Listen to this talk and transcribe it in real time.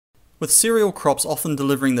With cereal crops often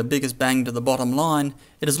delivering the biggest bang to the bottom line,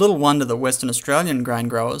 it is little wonder that Western Australian grain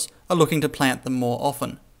growers are looking to plant them more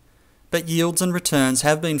often. But yields and returns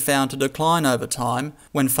have been found to decline over time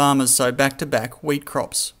when farmers sow back-to-back wheat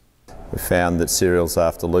crops. We found that cereals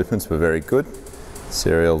after lupins were very good,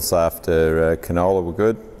 cereals after canola were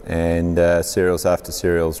good, and cereals after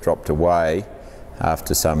cereals dropped away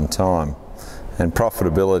after some time. And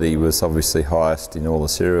profitability was obviously highest in all the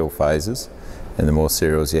cereal phases, and the more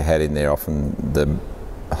cereals you had in there, often the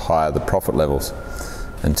higher the profit levels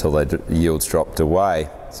until the yields dropped away.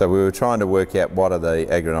 So we were trying to work out what are the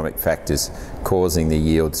agronomic factors causing the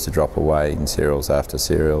yields to drop away in cereals after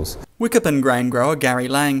cereals. Wickepin grain grower Gary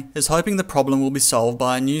Lang is hoping the problem will be solved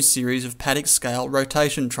by a new series of paddock-scale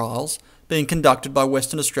rotation trials being conducted by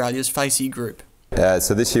Western Australia's Facey Group.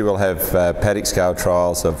 So this year we'll have paddock-scale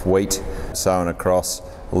trials of wheat sown across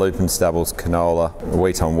lupin stubbles, canola,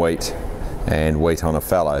 wheat on wheat and wheat on a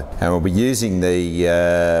fallow. And we'll be using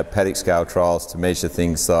the paddock scale trials to measure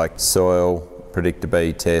things like soil,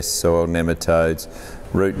 predictability tests, soil nematodes,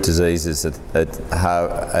 root diseases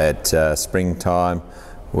at springtime.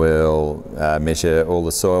 We'll measure all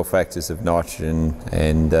the soil factors of nitrogen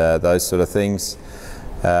and those sort of things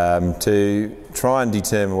to try and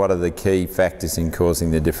determine what are the key factors in causing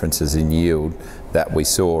the differences in yield that we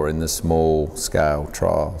saw in the small scale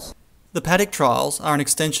trials. The paddock trials are an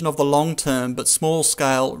extension of the long-term but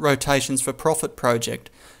small-scale Rotations for Profit project,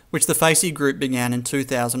 which the Facey Group began in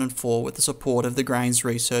 2004 with the support of the Grains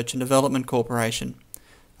Research and Development Corporation,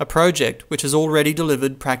 a project which has already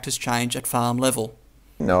delivered practice change at farm level.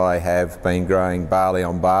 I have been growing barley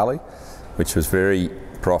on barley, which was very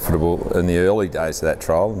profitable in the early days of that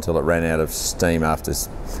trial until it ran out of steam after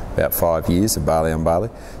about 5 years of barley on barley.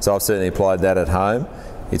 So I've certainly applied that at home.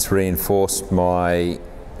 It's reinforced my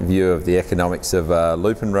view of the economics of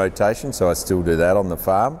lupin rotation, so I still do that on the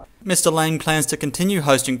farm. Mr. Lang plans to continue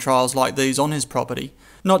hosting trials like these on his property,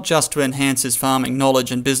 not just to enhance his farming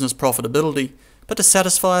knowledge and business profitability, but to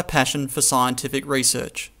satisfy a passion for scientific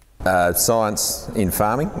research. Science in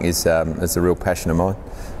farming is a real passion of mine.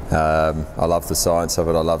 I love the science of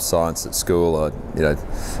it. I love science at school.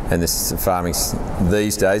 And this farming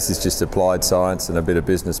these days is just applied science and a bit of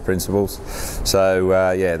business principles.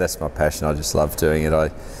 So yeah, that's my passion. I just love doing it.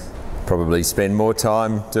 I probably spend more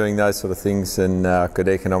time doing those sort of things than I could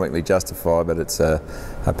economically justify, but it's a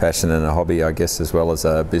passion and a hobby, I guess, as well as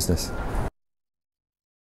a business.